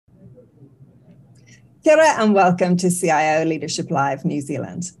Kia ora and welcome to CIO Leadership Live New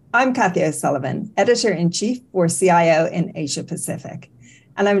Zealand. I'm Cathy O'Sullivan, Editor-in-Chief for CIO in Asia Pacific.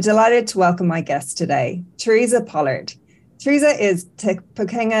 And I'm delighted to welcome my guest today, Teresa Pollard. Teresa is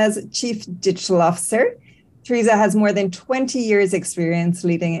Pūkenga's Chief Digital Officer. Teresa has more than 20 years experience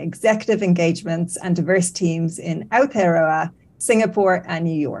leading executive engagements and diverse teams in Aotearoa, Singapore and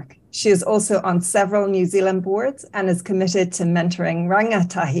New York. She is also on several New Zealand boards and is committed to mentoring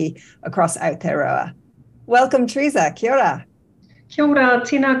rangatahi across Aotearoa. Welcome, Teresa. Kia ora. Kia ora,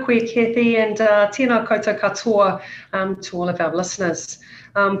 tēnā koe, Cathy, and tēnā koutou katoa to all of our listeners.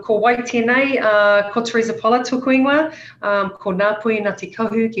 Ko wai tēnei, ko Teresa Pollard tōku ingoa, ko Ngāpui Ngāti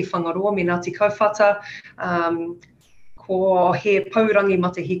Kahu ki Whangaroa me Ngāti Kauwhata, ko he paurangi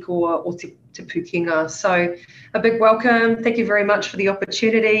matahiko o te Pūkenga. So a big welcome. Thank you very much for the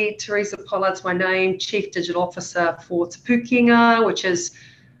opportunity. Teresa Pollard's my name, Chief Digital Officer for Te Pūkenga, which is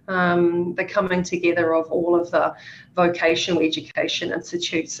the coming together of all of the vocational education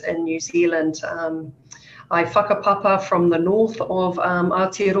institutes in New Zealand. I whakapapa from the north of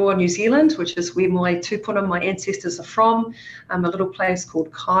Aotearoa, New Zealand, which is where my tūpuna, my ancestors are from, a little place called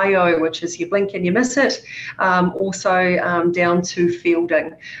Kaio, which is you blink and you miss it, also down to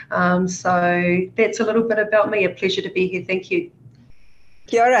Fielding. So that's a little bit about me. A pleasure to be here. Thank you.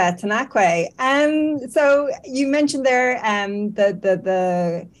 Kia ora, tēnā koe. So you mentioned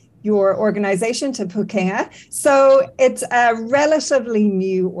there your organization, Te Pūkenga. So it's a relatively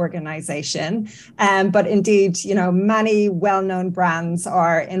new organization, but indeed, many well-known brands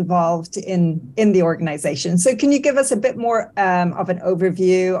are involved in the organization. So can you give us a bit more of an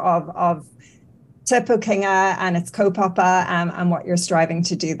overview of Te Pūkenga and its kaupapa and what you're striving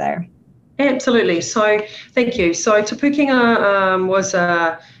to do there? Absolutely. So thank you. So Te Pūkenga was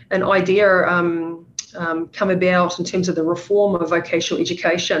an idea come about in terms of the reform of vocational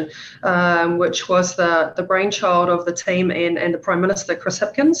education, which was the brainchild of the team and the Prime Minister, Chris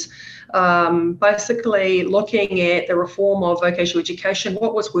Hipkins, basically looking at the reform of vocational education,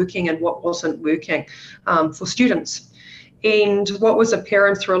 what was working and what wasn't working for students. And what was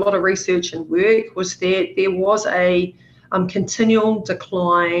apparent through a lot of research and work was that there was a continual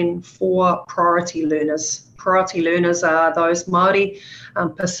decline for priority learners. Priority learners are those Māori,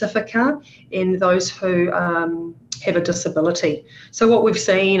 Pacifica, and those who have a disability. So what we've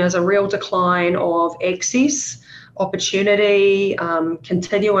seen is a real decline of access, opportunity,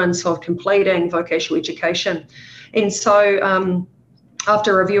 continuance of completing vocational education. And so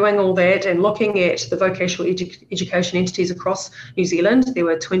after reviewing all that and looking at the vocational education entities across New Zealand, there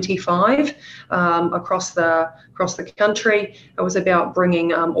were 25 across the country. It was about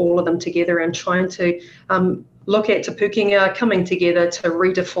bringing all of them together and trying to look at Te Pūkenga coming together to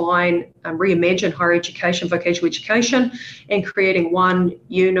redefine and reimagine higher education, vocational education, and creating one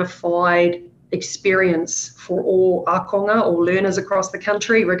unified experience for all ākonga, all learners across the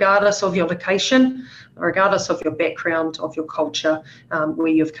country, regardless of your location, regardless of your background, of your culture, where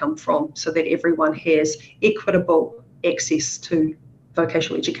you've come from, so that everyone has equitable access to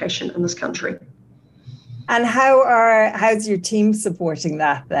vocational education in this country. And how's your team supporting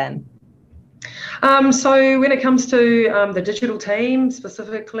that then? So when it comes to the digital team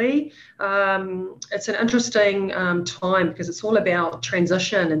specifically, it's an interesting time because it's all about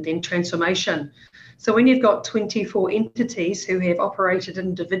transition and then transformation. So when you've got 24 entities who have operated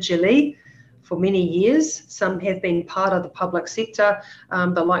individually for many years, some have been part of the public sector,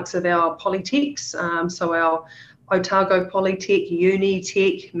 the likes of our polytechs, so our Otago Polytech,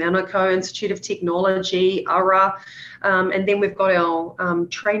 Unitech, Manukau Institute of Technology, ARA, and then we've got our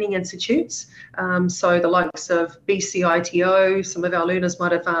training institutes, so the likes of BCITO, some of our learners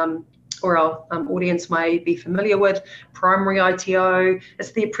might have, or our audience may be familiar with, Primary ITO,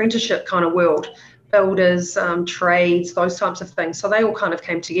 it's the apprenticeship kind of world, builders, trades, those types of things. So they all kind of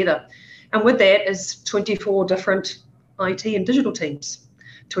came together. And with that is 24 different IT and digital teams,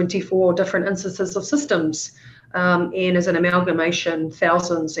 24 different instances of systems, and as an amalgamation,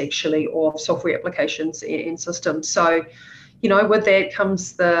 thousands actually of software applications and systems. So, with that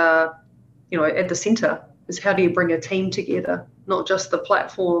comes at the center is how do you bring a team together, not just the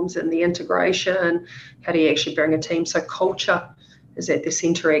platforms and the integration, how do you actually bring a team? So culture is at the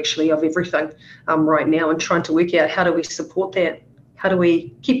center actually of everything right now, and trying to work out how do we support that? How do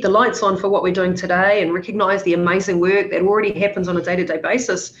we keep the lights on for what we're doing today and recognise the amazing work that already happens on a day-to-day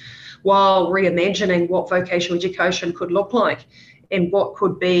basis, while reimagining what vocational education could look like and what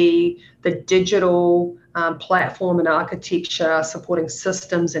could be the digital platform and architecture supporting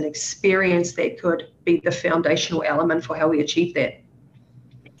systems and experience that could be the foundational element for how we achieve that.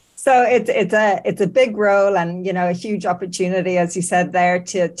 So it's a big role and, a huge opportunity, as you said there,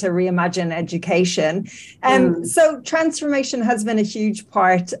 to reimagine education. So transformation has been a huge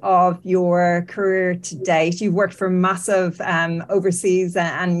part of your career to date. You've worked for massive overseas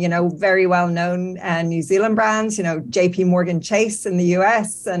and, very well-known New Zealand brands, JP Morgan Chase in the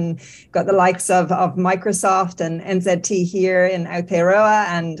US, and got the likes of Microsoft and NZT here in Aotearoa,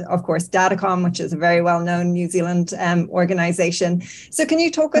 and of course Datacom, which is a very well-known New Zealand organization. So can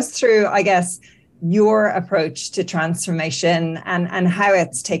you talk us through, I guess, your approach to transformation and how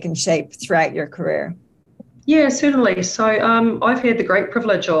it's taken shape throughout your career? Yeah, certainly. So I've had the great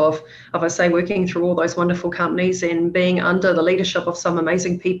privilege of I say, working through all those wonderful companies and being under the leadership of some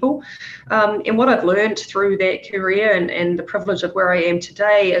amazing people. And what I've learned through that career and the privilege of where I am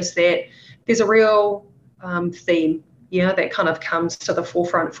today is that there's a real theme, that kind of comes to the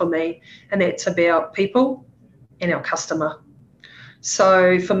forefront for me, and that's about people and our customer.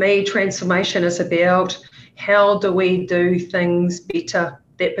 So for me, transformation is about how do we do things better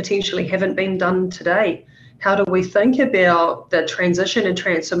that potentially haven't been done today? How do we think about the transition and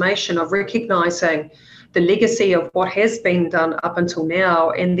transformation of recognizing the legacy of what has been done up until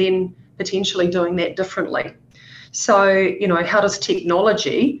now and then potentially doing that differently? So, how does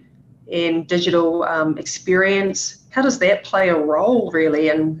technology and digital experience, how does that play a role really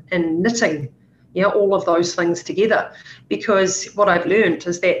in knitting all of those things together? Because what I've learned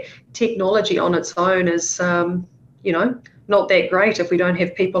is that technology on its own is, not that great if we don't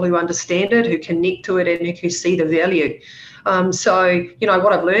have people who understand it, who connect to it, and who see the value. So,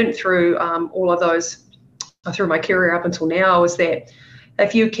 what I've learned through all of those, through my career up until now, is that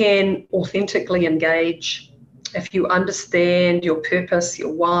if you can authentically engage, if you understand your purpose,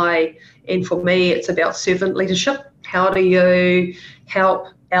 your why, and for me, it's about servant leadership. How do you help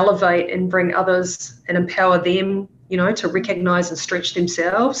elevate and bring others and empower them, to recognize and stretch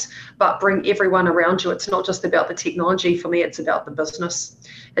themselves, but bring everyone around you? It's not just about the technology. For me, it's about the business.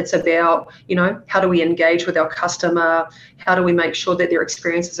 It's about, how do we engage with our customer? How do we make sure that their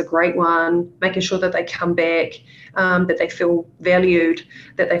experience is a great one, making sure that they come back, that they feel valued,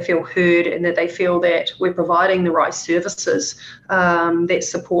 that they feel heard, and that they feel that we're providing the right services that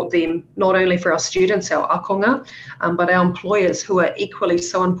support them, not only for our students, our akonga, but our employers, who are equally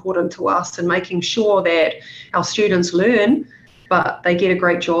so important to us, and making sure that our students learn, but they get a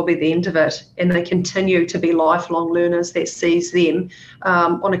great job at the end of it, and they continue to be lifelong learners that sees them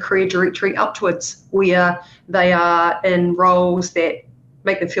on a career directory upwards, where they are in roles that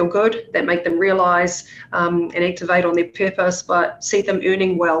make them feel good, that make them realise and activate on their purpose, but see them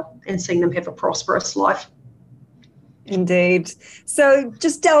earning well and seeing them have a prosperous life. Indeed. So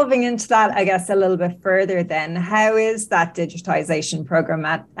just delving into that, I guess, a little bit further then, how is that digitisation programme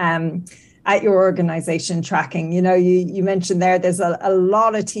at your organisation tracking? You mentioned there's a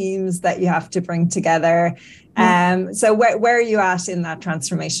lot of teams that you have to bring together. So where are you at in that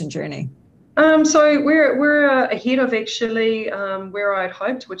transformation journey? So we're ahead of actually where I'd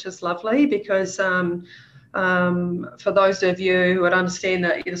hoped, which is lovely, because for those of you who would understand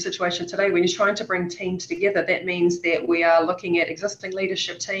the situation today, when you're trying to bring teams together, that means that we are looking at existing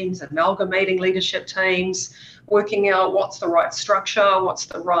leadership teams, amalgamating leadership teams, working out what's the right structure, what's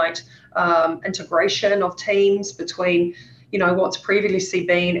the right integration of teams between what's previously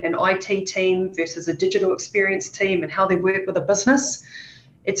been an IT team versus a digital experience team, and how they work with a business.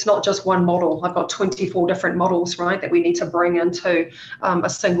 It's not just one model. I've got 24 different models, right, that we need to bring into a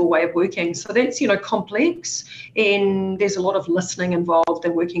single way of working. So that's, complex, and there's a lot of listening involved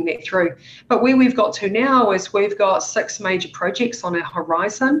in working that through. But where we've got to now is we've got 6 major projects on our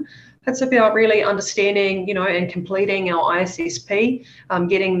horizon. It's about really understanding, and completing our ISSP,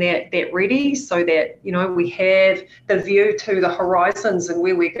 getting that ready so that, we have the view to the horizons and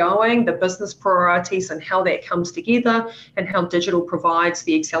where we're going, the business priorities and how that comes together, and how digital provides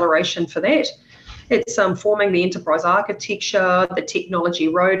the acceleration for that. It's forming the enterprise architecture, the technology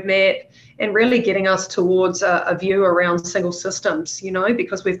roadmap, and really getting us towards a view around single systems,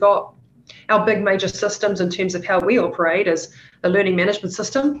 because we've got our big major systems in terms of how we operate is the learning management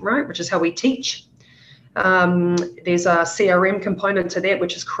system, right, which is how we teach. There's a CRM component to that,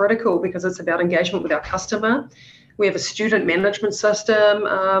 which is critical because it's about engagement with our customer. We have a student management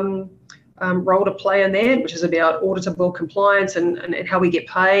system role to play in that, which is about auditable compliance and how we get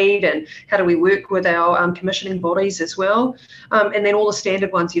paid, and how do we work with our commissioning bodies as well. And then all the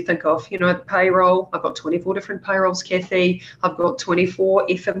standard ones you think of, the payroll. I've got 24 different payrolls, Kathy. I've got 24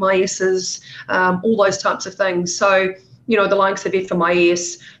 FMISs, all those types of things. So, the likes of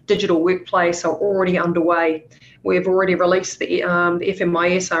FMIS, digital workplace are already underway. We've already released the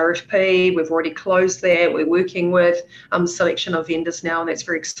FMIS RFP. We've already closed that. We're working with selection of vendors now, and that's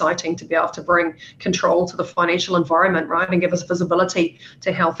very exciting to be able to bring control to the financial environment, right, and give us visibility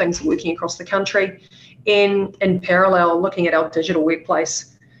to how things are working across the country. And in parallel, looking at our digital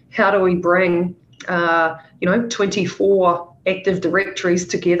workplace, how do we bring 24 active directories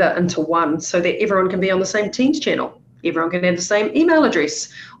together into one so that everyone can be on the same Teams channel, everyone can have the same email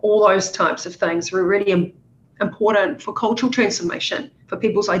address, all those types of things are really important for cultural transformation, for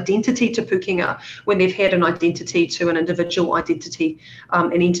people's identity to Pūkenga when they've had an identity to an individual identity,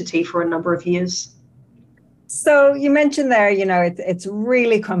 an entity for a number of years. So you mentioned there, it's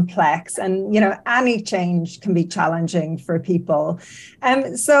really complex, and, any change can be challenging for people.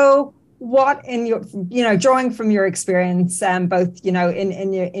 So what in your, drawing from your experience, both,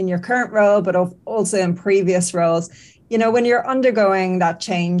 in your current role, but also in previous roles, when you're undergoing that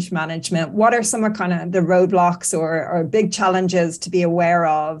change management, what are some of kind of the roadblocks or big challenges to be aware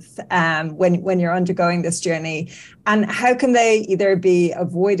of when you're undergoing this journey, and how can they either be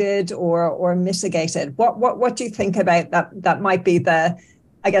avoided or mitigated? What do you think about that might be the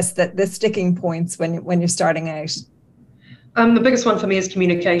sticking points when you're starting out? The biggest one for me is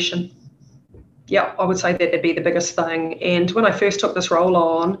communication. Yeah, I would say that would be the biggest thing. And when I first took this role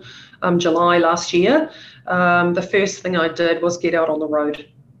on July last year, the first thing I did was get out on the road.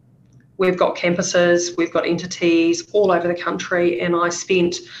 We've got campuses, we've got entities all over the country, and I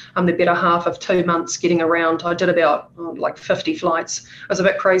spent the better half of 2 months getting around. I did about 50 flights. It was a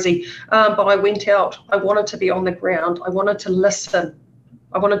bit crazy, but I went out. I wanted to be on the ground. I wanted to listen.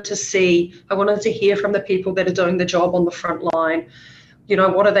 I wanted to see. I wanted to hear from the people that are doing the job on the front line.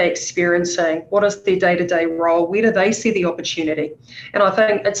 What are they experiencing? What is their day-to-day role? Where do they see the opportunity? And I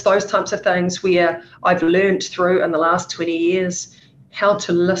think it's those types of things where I've learned through in the last 20 years how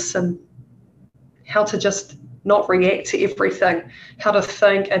to listen, how to just not react to everything, how to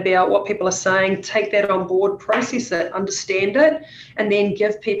think about what people are saying, take that on board, process it, understand it, and then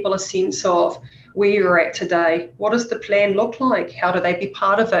give people a sense of where you're at today. What does the plan look like? How do they be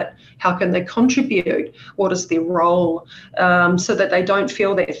part of it? How can they contribute? What is their role? So that they don't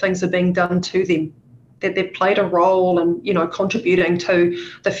feel that things are being done to them, that they've played a role in, contributing to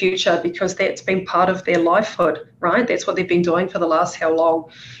the future, because that's been part of their lifehood, right? That's what they've been doing for the last how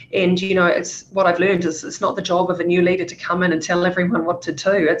long. And, it's what I've learned is it's not the job of a new leader to come in and tell everyone what to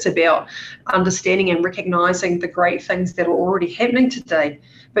do. It's about understanding and recognizing the great things that are already happening today,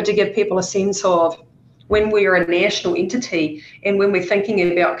 but to give people a sense of when we're a national entity and when we're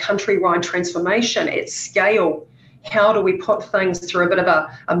thinking about countrywide transformation at scale, how do we put things through a bit of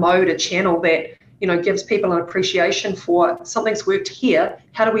a mode, a channel that, gives people an appreciation for something's worked here,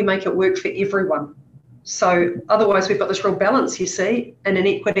 how do we make it work for everyone? So otherwise we've got this real balance, you see, and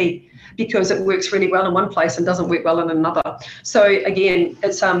inequity, because it works really well in one place and doesn't work well in another. So again,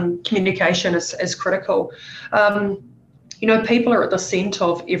 it's communication is critical. People are at the center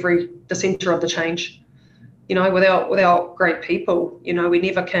of the change. Without great people,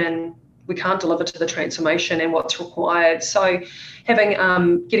 we can't deliver to the transformation and what's required. So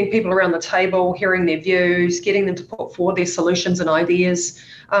getting people around the table, hearing their views, getting them to put forward their solutions and ideas,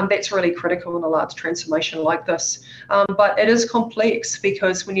 that's really critical in a large transformation like this. But it is complex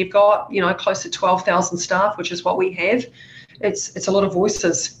because when you've got, close to 12,000 staff, which is what we have, it's a lot of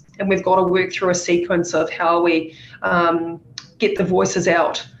voices, and we've got to work through a sequence of how we get the voices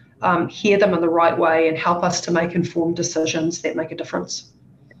out, hear them in the right way, and help us to make informed decisions that make a difference.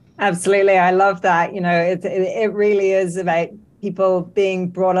 Absolutely. I love that. It really is about people being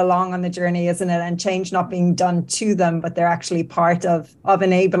brought along on the journey, isn't it? And change not being done to them, but they're actually part of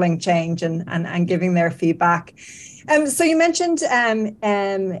enabling change and giving their feedback. So you mentioned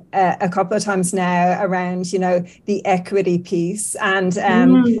a couple of times now around, the equity piece. And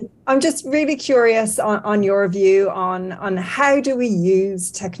I'm just really curious on your view on how do we use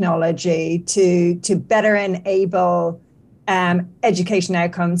technology to better enable education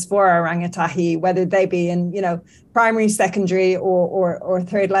outcomes for our rangatahi, whether they be in, primary, secondary, or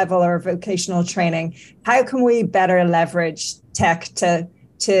third level or vocational training. How can we better leverage tech to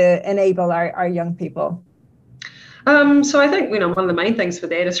enable our young people? So I think, one of the main things for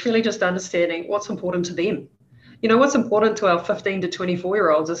that is really just understanding what's important to them. What's important to our 15 to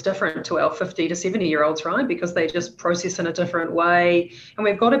 24-year-olds is different to our 50 to 70-year-olds, right? Because they just process in a different way. And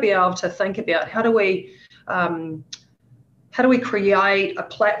we've got to be able to think about how do we create a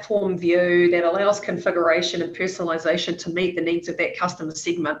platform view that allows configuration and personalization to meet the needs of that customer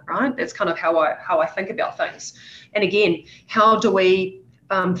segment, right? That's kind of how I think about things. And again, how do we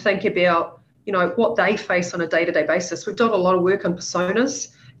think about, what they face on a day-to-day basis? We've done a lot of work on personas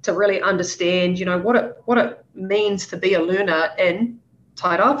to really understand, what it means to be a learner in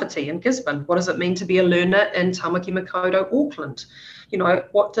Tairāwhiti in Gisborne. What does it mean to be a learner in Tamaki Makaurau, Auckland?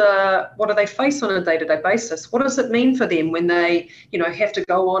 What do they face on a day-to-day basis? What does it mean for them when they, have to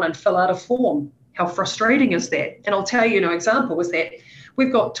go on and fill out a form? How frustrating is that? And I'll tell you an example is that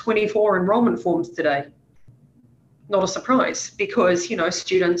we've got 24 enrolment forms today. Not a surprise, because,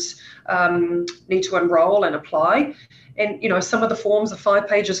 students need to enroll and apply. And, some of the forms are 5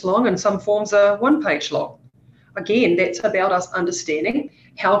 pages long and some forms are 1 page long. Again, that's about us understanding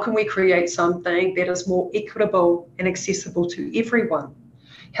how can we create something that is more equitable and accessible to everyone.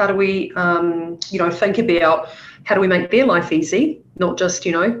 How do we, think about how do we make their life easy, not just,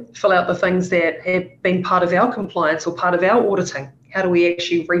 fill out the things that have been part of our compliance or part of our auditing. How do we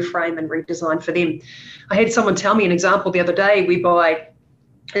actually reframe and redesign for them? I had someone tell me an example the other day whereby,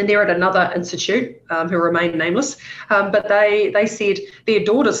 and they're at another institute who remain nameless, but they said their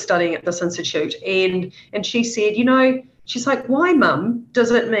daughter's studying at this institute, and she said, she's like, why, Mum,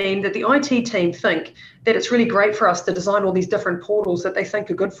 does it mean that the IT team think that it's really great for us to design all these different portals that they think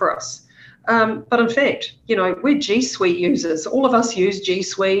are good for us? But in fact, we're G Suite users. All of us use G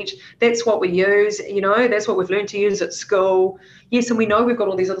Suite. That's what we use. That's what we've learned to use at school. Yes, and we know we've got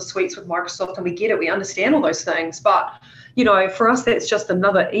all these other suites with Microsoft, and we get it. We understand all those things. But, for us, that's just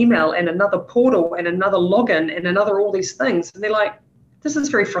another email and another portal and another login and another all these things. And they're like, this is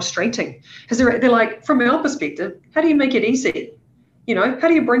very frustrating. Because they're like, from our perspective, how do you make it easy? How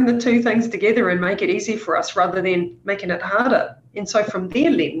do you bring the two things together and make it easy for us rather than making it harder? And so from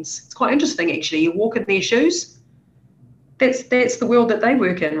their lens, it's quite interesting, actually. You walk in their shoes, that's the world that they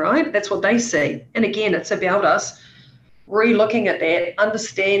work in, right? That's what they see. And again, it's about us re-looking at that,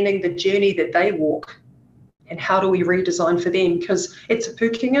 understanding the journey that they walk, and how do we redesign for them? Because it's a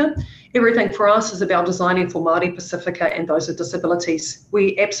Pūkenga. Everything for us is about designing for Māori, Pacifica, and those with disabilities.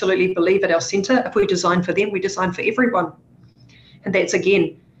 We absolutely believe at our centre, if we design for them, we design for everyone. And that's,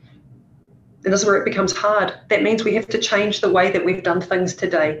 again, and this is where it becomes hard. That means we have to change the way that we've done things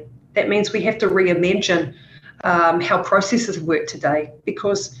today. That means we have to reimagine how processes work today.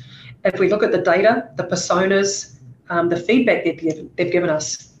 Because if we look at the data, the personas, the feedback they've given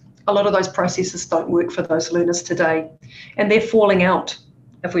us, a lot of those processes don't work for those learners today. And they're falling out.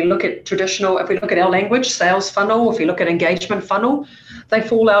 If we look at our language, sales funnel, if we look at engagement funnel, they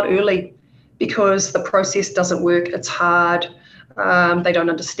fall out early because the process doesn't work. It's hard. They don't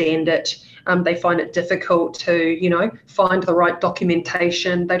understand it. They find it difficult to, find the right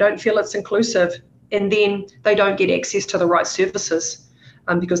documentation. They don't feel it's inclusive. And then they don't get access to the right services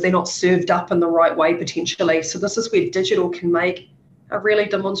because they're not served up in the right way potentially. So this is where digital can make a really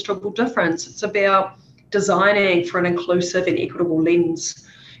demonstrable difference. It's about designing for an inclusive and equitable lens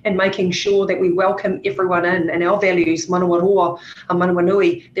and making sure that we welcome everyone in. And our values, manawa roa, manawa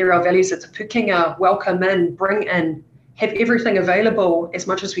nui, they're our values. It's a Pūkenga, welcome in, bring in, have everything available as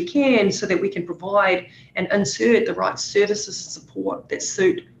much as we can so that we can provide and insert the right services and support that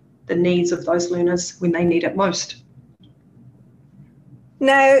suit the needs of those learners when they need it most.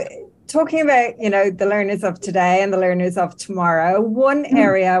 Now, talking about, the learners of today and the learners of tomorrow, one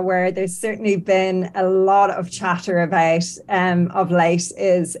area where there's certainly been a lot of chatter about of late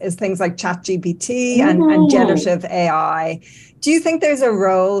is things like ChatGPT and generative AI. Do you think there's a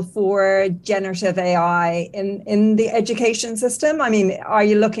role for generative AI in the education system? I mean, are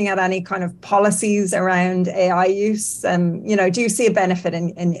you looking at any kind of policies around AI use? Do you see a benefit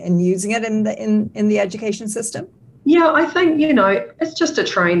in using it in the education system? Yeah, I think, it's just a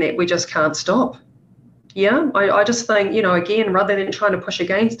train that we just can't stop. Yeah, I just think, again, rather than trying to push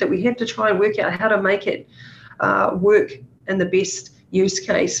against it, we have to try and work out how to make it work in the best use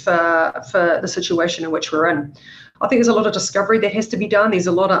case for the situation in which we're in. I think there's a lot of discovery that has to be done. There's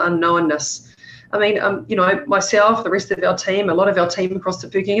a lot of unknownness. I mean, myself, the rest of our team, a lot of our team across the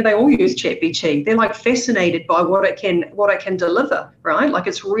Pūkenga, they all use ChatGPT. They're like fascinated by what it can deliver, right? Like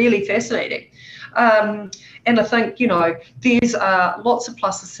it's really fascinating. And I think, there's lots of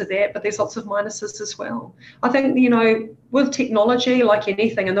pluses to that, but there's lots of minuses as well. I think, with technology, like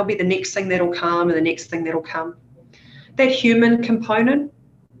anything, and there'll be the next thing that'll come and the next thing that'll come. That human component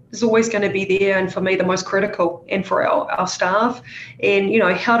is always going to be there, and for me, the most critical, and for our staff. And,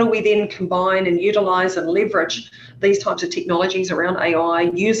 how do we then combine and utilise and leverage these types of technologies around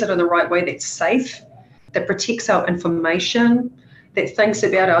AI, use it in the right way that's safe, that protects our information, that thinks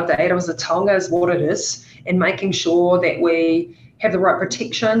about our data as a taonga is what it is, and making sure that we have the right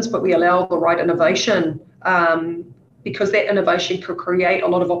protections, but we allow the right innovation because that innovation could create a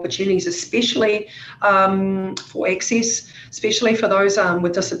lot of opportunities, especially for access, especially for those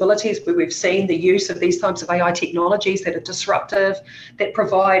with disabilities, where we've seen the use of these types of AI technologies that are disruptive, that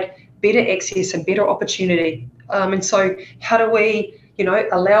provide better access and better opportunity. And so how do we,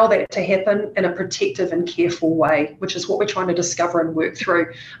 allow that to happen in a protective and careful way, which is what we're trying to discover and work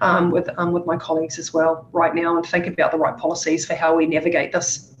through with my colleagues as well right now, and think about the right policies for how we navigate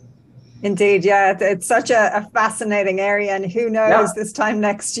this. Indeed, yeah, it's such a fascinating area, and who knows this time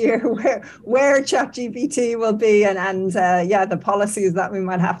next year where ChatGPT will be, and the policies that we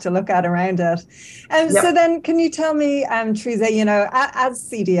might have to look at around it. So then, can you tell me, Teresa, as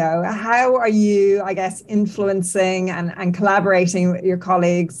CDO, how are you, I guess, influencing and collaborating with your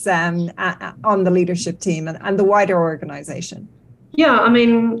colleagues on the leadership team and the wider organization? Yeah, I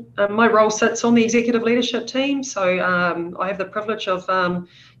mean, my role sits on the executive leadership team, so I have the privilege of,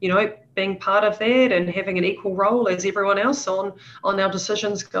 being part of that and having an equal role as everyone else on our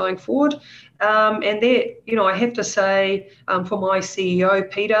decisions going forward. And that, I have to say, for my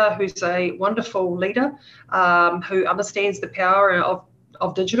CEO, Peter, who's a wonderful leader, who understands the power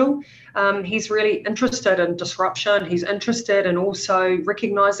of digital. He's really interested in disruption. He's interested in also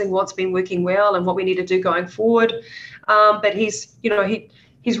recognizing what's been working well and what we need to do going forward. But he's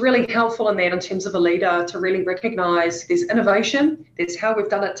really helpful in that, in terms of a leader, to really recognize there's innovation, there's how we've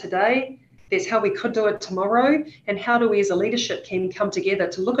done it today, there's how we could do it tomorrow, and how do we as a leadership team come together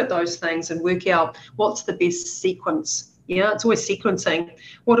to look at those things and work out what's the best sequence. Yeah, it's always sequencing.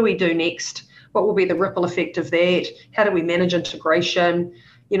 What do we do next? What will be the ripple effect of that? How do we manage integration?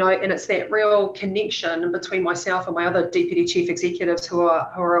 And it's that real connection between myself and my other deputy chief executives, who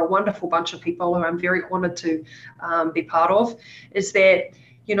are a wonderful bunch of people who I'm very honoured to be part of, is that,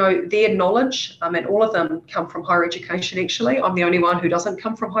 their knowledge, and all of them come from higher education, actually. I'm the only one who doesn't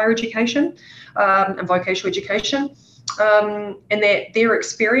come from higher education and vocational education. And that their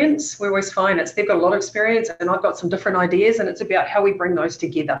experience, we always find they've got a lot of experience, and I've got some different ideas, and it's about how we bring those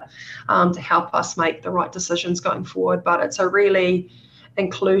together to help us make the right decisions going forward. But it's a really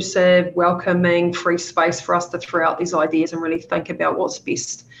inclusive, welcoming, free space for us to throw out these ideas and really think about what's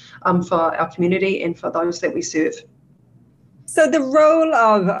best for our community and for those that we serve. So the role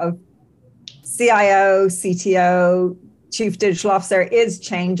of CIO, CTO, Chief Digital Officer is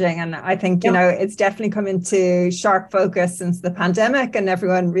changing, and I think it's definitely come into sharp focus since the pandemic, and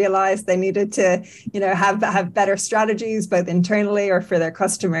everyone realized they needed to have better strategies, both internally or for their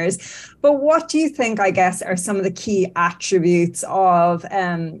customers. But what do you think, I guess, are some of the key attributes of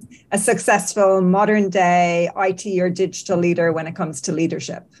a successful modern day IT or digital leader when it comes to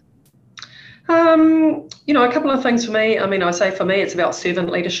leadership? A couple of things for me. I mean, I say for me, it's about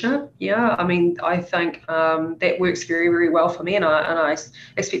servant leadership. Yeah, I mean, I think that works very, very well for me, and I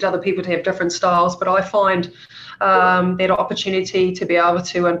expect other people to have different styles, but I find that opportunity to be able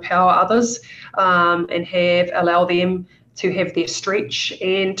to empower others and allow them to have their stretch,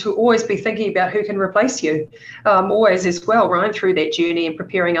 and to always be thinking about who can replace you, always as well, right, through that journey, and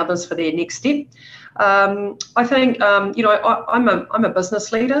preparing others for their next step. I think, I'm a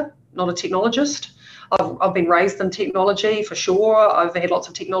business leader, not a technologist. I've been raised in technology for sure. I've had lots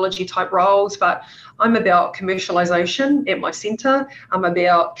of technology type roles, but I'm about commercialization at my centre. I'm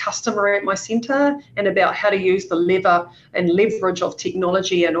about customer at my centre, and about how to use the lever and leverage of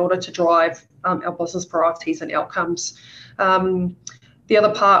technology in order to drive our business priorities and outcomes. The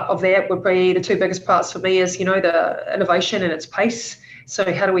other part of that would be, the two biggest parts for me is, the innovation and its pace.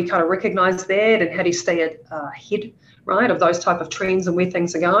 So how do we kind of recognise that, and how do you stay ahead, right, of those type of trends and where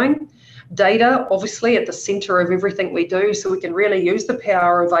things are going? Data, obviously, at the centre of everything we do, so we can really use the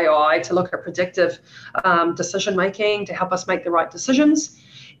power of AI to look at predictive decision making to help us make the right decisions.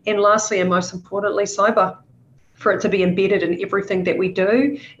 And lastly, and most importantly, cyber, for it to be embedded in everything that we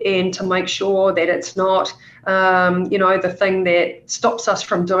do, and to make sure that it's not, the thing that stops us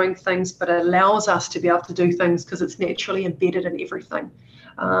from doing things, but allows us to be able to do things because it's naturally embedded in everything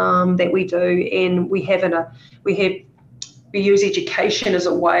that we do. And we use education as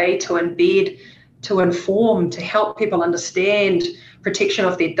a way to embed, to inform, to help people understand protection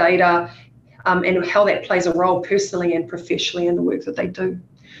of their data, and how that plays a role personally and professionally in the work that they do.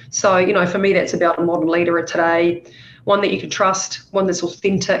 So, for me, that's about a modern leader of today, one that you can trust, one that's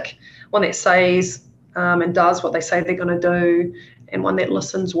authentic, one that says and does what they say they're going to do, and one that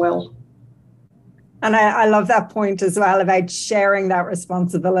listens well. And I love that point as well about sharing that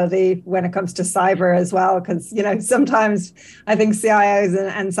responsibility when it comes to cyber as well, because, sometimes I think CIOs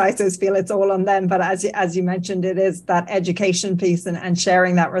and CISOs feel it's all on them. But as you mentioned, it is that education piece and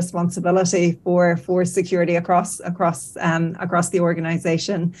sharing that responsibility for security across the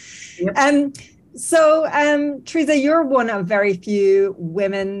organization. Yep. So, Teresa, you're one of very few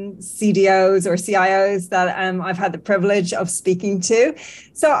women CDOs or CIOs that I've had the privilege of speaking to.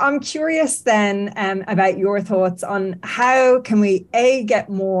 So I'm curious then about your thoughts on how can we, A, get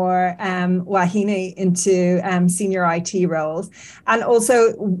more wāhine into senior IT roles, and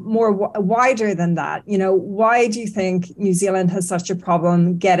also more wider than that, why do you think New Zealand has such a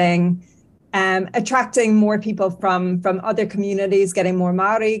problem getting attracting more people from other communities, getting more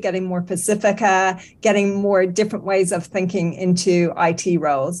Māori, getting more Pacifica, getting more different ways of thinking into IT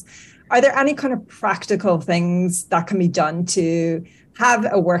roles? Are there any kind of practical things that can be done to have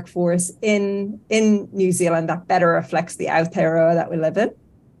a workforce in New Zealand that better reflects the Aotearoa that we live in?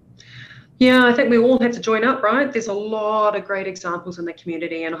 Yeah, I think we all have to join up, right? There's a lot of great examples in the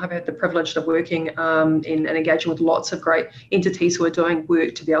community, and I've had the privilege of working and engaging with lots of great entities who are doing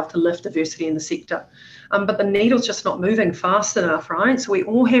work to be able to lift diversity in the sector. But the needle's just not moving fast enough, right? So we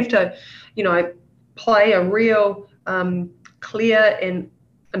all have to, play a real clear and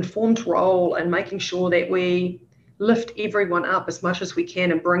informed role in making sure that we lift everyone up as much as we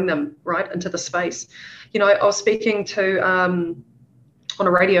can and bring them right into the space. I was speaking to on a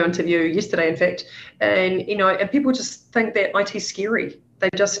radio interview yesterday, in fact, and and people just think that IT is scary. They're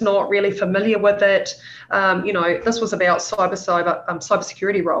just not really familiar with it. This was about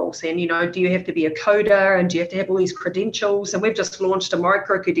cybersecurity roles, and do you have to be a coder, and do you have to have all these credentials? And we've just launched a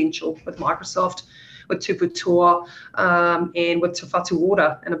micro credential with Microsoft, with Tuputoa, and with Te Whatu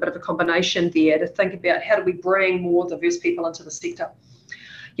Ora, and a bit of a combination there to think about how do we bring more diverse people into the sector.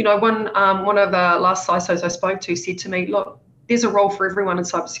 One of the last CISOs I spoke to said to me, look, there's a role for everyone in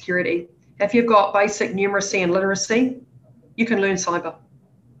cybersecurity. If you've got basic numeracy and literacy, you can learn cyber.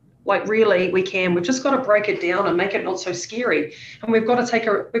 Like really, we can. We've just got to break it down and make it not so scary. And we've got to take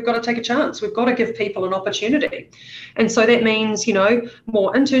a chance. We've got to give people an opportunity. And so that means,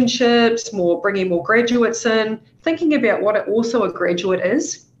 more internships, bringing more graduates in, thinking about what also a graduate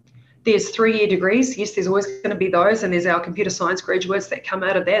is. There's 3-year degrees. Yes, there's always going to be those, and there's our computer science graduates that come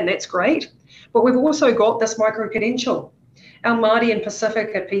out of that, and that's great. But we've also got this micro credential. Our Māori and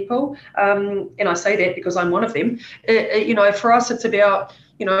Pacifica people, and I say that because I'm one of them, for us it's about,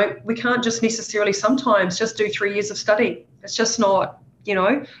 we can't just necessarily sometimes just do 3 years of study. It's just not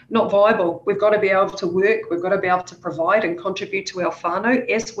viable. We've got to be able to work, we've got to be able to provide and contribute to our whānau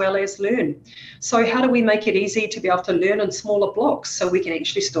as well as learn. So how do we make it easy to be able to learn in smaller blocks so we can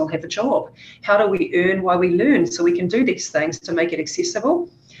actually still have a job? How do we earn while we learn so we can do these things to make it accessible?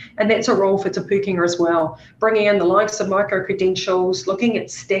 And that's a role for Te Pūkenga as well, bringing in the likes of micro-credentials, looking at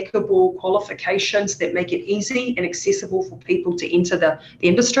stackable qualifications that make it easy and accessible for people to enter the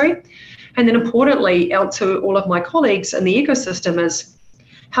industry. And then importantly, out to all of my colleagues in the ecosystem is,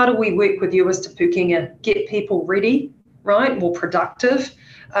 how do we work with you as Te Pūkenga, get people ready, right, more productive,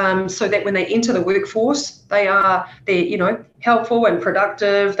 so that when they enter the workforce, they're helpful and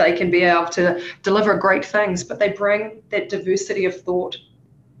productive, they can be able to deliver great things, but they bring that diversity of thought.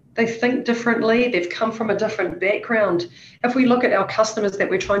 They think differently, they've come from a different background. If we look at our customers that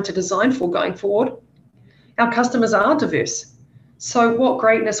we're trying to design for going forward, our customers are diverse. So what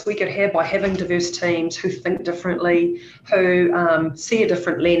greatness we could have by having diverse teams who think differently, who see a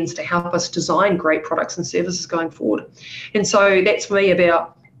different lens to help us design great products and services going forward. And so that's me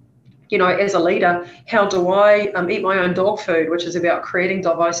about, as a leader, how do I eat my own dog food, which is about creating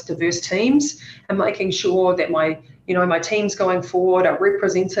diverse teams and making sure that my teams going forward are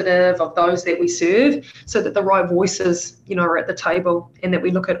representative of those that we serve, so that the right voices, are at the table, and that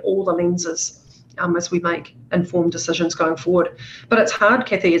we look at all the lenses as we make informed decisions going forward. But it's hard,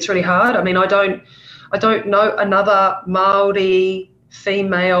 Kathy. It's really hard. I mean, I don't know another Māori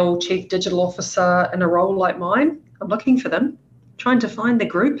female chief digital officer in a role like mine. I'm looking for them, trying to find the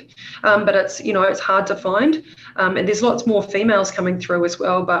group, but it's hard to find. And there's lots more females coming through as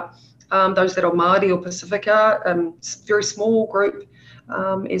well, but those that are Māori or Pacifica, very small group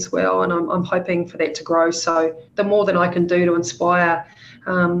as well, and I'm hoping for that to grow. So the more that I can do to inspire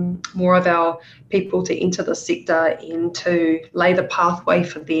more of our people to enter the sector and to lay the pathway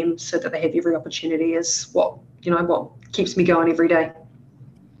for them so that they have every opportunity is what keeps me going every day.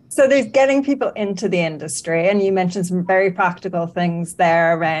 So there's getting people into the industry, and you mentioned some very practical things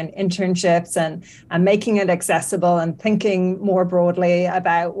there around internships and making it accessible and thinking more broadly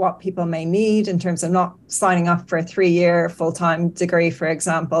about what people may need in terms of not signing up for a 3-year full-time degree, for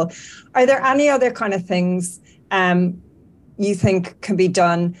example. Are there any other kind of things, you think can be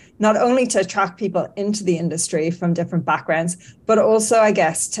done not only to attract people into the industry from different backgrounds, but also, I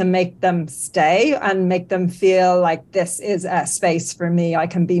guess, to make them stay and make them feel like this is a space for me. I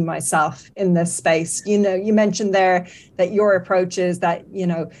can be myself in this space. You know, you mentioned there that your approach is that, you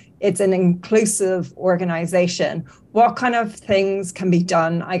know, it's an inclusive organization. What kind of things can be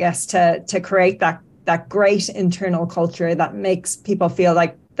done, I guess, to create that great internal culture that makes people feel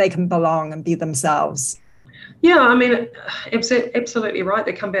like they can belong and be themselves? Yeah, I mean, absolutely right.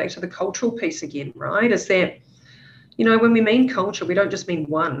 They come back to the cultural piece again, right? Is that, you know, when we mean culture, we don't just mean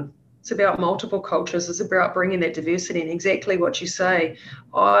one. It's about multiple cultures. It's about bringing that diversity, and exactly what you say.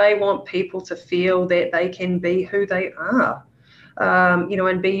 I want people to feel that they can be who they are, you know,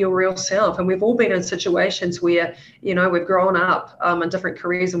 and be your real self. And we've all been in situations where, you know, we've grown up in different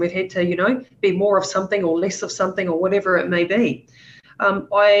careers and we've had to, you know, be more of something or less of something or whatever it may be.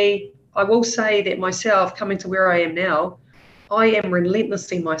 I will say that myself, coming to where I am now, I am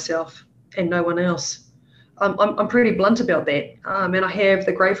relentlessly myself and no one else. I'm pretty blunt about that. And I have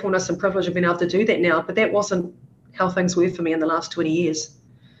the gratefulness and privilege of being able to do that now, but that wasn't how things were for me in the last 20 years.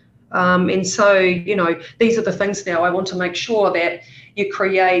 And so, you know, these are the things now I want to make sure that you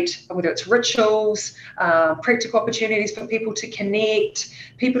create, whether it's rituals, practical opportunities for people to connect,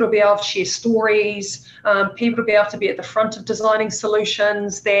 people to be able to share stories, people to be able to be at the front of designing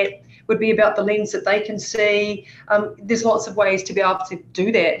solutions that would be about the lens that they can see. There's lots of ways to be able to do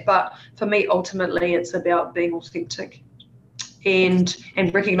that. But for me, ultimately, it's about being authentic and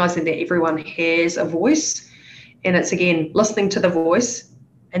recognizing that everyone has a voice. And it's, again, listening to the voice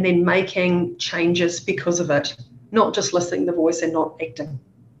and then making changes because of it, not just listening to the voice and not acting.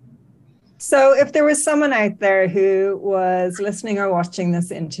 So if there was someone out there who was listening or watching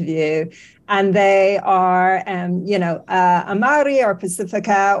this interview and they are, you know, a Māori or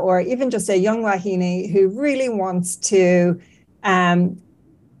Pacifica or even just a young wāhine who really wants to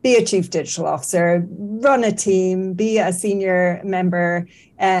be a chief digital officer, run a team, be a senior member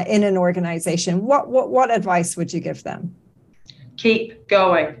in an organization, what advice would you give them? Keep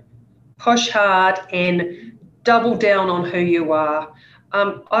going, push hard and double down on who you are.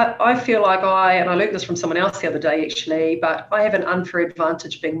 I feel like and I learned this from someone else the other day actually, but I have an unfair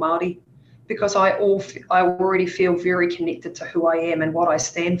advantage being Māori because I already feel very connected to who I am and what I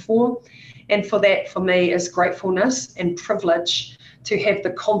stand for. And for that, for me, is gratefulness and privilege to have the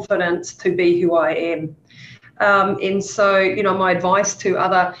confidence to be who I am. And so, you know, my advice to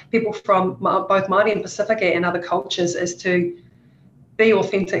other people from both Māori and Pacifica and other cultures is to be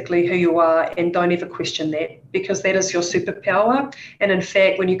authentically who you are and don't ever question that, because that is your superpower. And in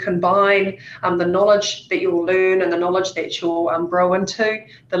fact, when you combine the knowledge that you'll learn and the knowledge that you'll grow into,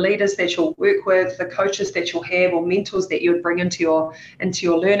 the leaders that you'll work with, the coaches that you'll have or mentors that you would bring into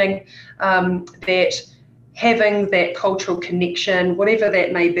your learning, that having that cultural connection, whatever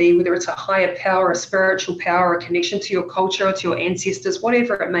that may be, whether it's a higher power, a spiritual power, a connection to your culture, to your ancestors,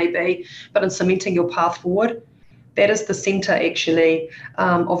 whatever it may be, but in cementing your path forward, that is the center actually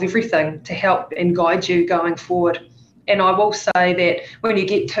of everything to help and guide you going forward. And I will say that when you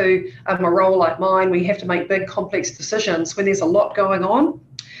get to a role like mine, where you have to make big, complex decisions, when there's a lot going on,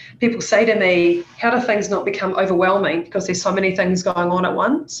 people say to me, how do things not become overwhelming because there's so many things going on at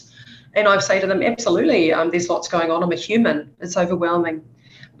once? And I say to them, absolutely, there's lots going on. I'm a human. It's overwhelming.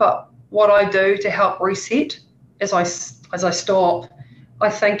 But what I do to help reset is as I stop, I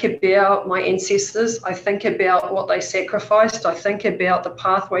think about my ancestors. I think about what they sacrificed. I think about the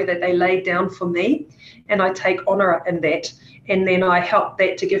pathway that they laid down for me, and I take honor in that. And then I help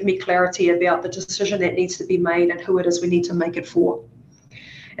that to give me clarity about the decision that needs to be made and who it is we need to make it for.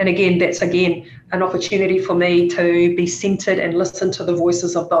 And again, that's an opportunity for me to be centered and listen to the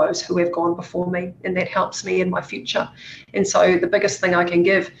voices of those who have gone before me, and that helps me in my future. And so the biggest thing I can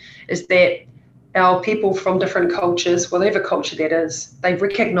give is that our people from different cultures, whatever culture that is, they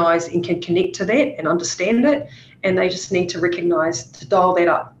recognize and can connect to that and understand it, and they just need to recognize to dial that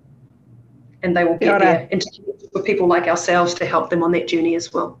up, and they will get there, and to connect with people like ourselves to help them on that journey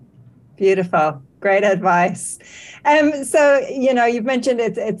as well. Beautiful. Great advice. So, you know, you've mentioned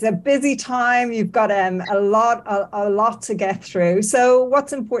it's a busy time. You've got a lot to get through. So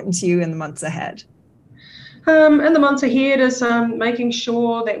what's important to you in the months ahead? In the months ahead is making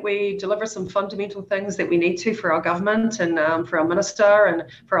sure that we deliver some fundamental things that we need to for our government and for our minister and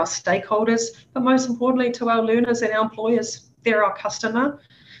for our stakeholders, but most importantly to our learners and our employers. They're our customer.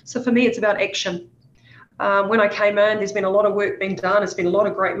 So for me, it's about action. When I came in, there's been a lot of work being done. It's been a lot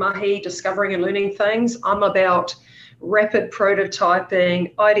of great mahi, discovering and learning things. I'm about rapid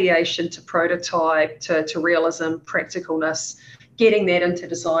prototyping, ideation to prototype, to realism, practicalness, getting that into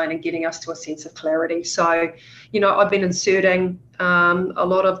design and getting us to a sense of clarity. So, I've been inserting a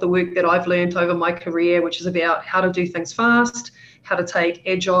lot of the work that I've learned over my career, which is about how to do things fast, how to take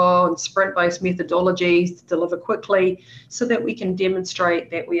agile and sprint-based methodologies to deliver quickly so that we can demonstrate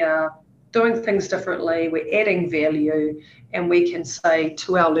that we are doing things differently, we're adding value, and we can say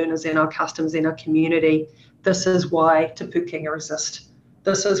to our learners and our customers and our community, this is why Te Pūkenga exist.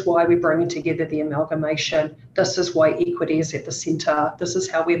 This is why we're bringing together the amalgamation. This is why equity is at the centre. This is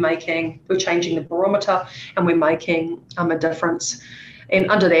how we're changing the barometer, and we're making a difference. And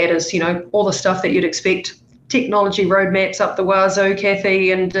under that is, all the stuff that you'd expect, technology roadmaps up the wazoo,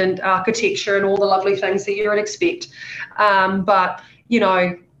 Kathy, and architecture and all the lovely things that you would expect. But,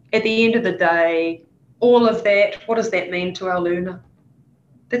 at the end of the day, all of that, what does that mean to our learner?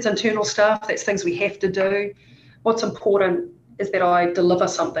 That's internal stuff. That's things we have to do. What's important is that I deliver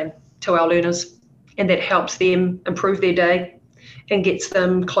something to our learners, and that helps them improve their day and gets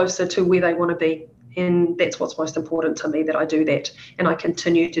them closer to where they want to be. And that's what's most important to me, that I do that, and I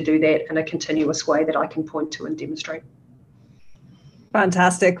continue to do that in a continuous way that I can point to and demonstrate.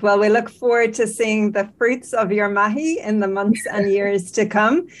 Fantastic. Well, we look forward to seeing the fruits of your mahi in the months and years to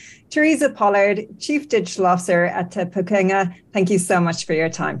come. Teresa Pollard, Chief Digital Officer at Te Pūkenga, thank you so much for your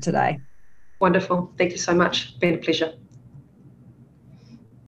time today. Wonderful. Thank you so much. It's been a pleasure.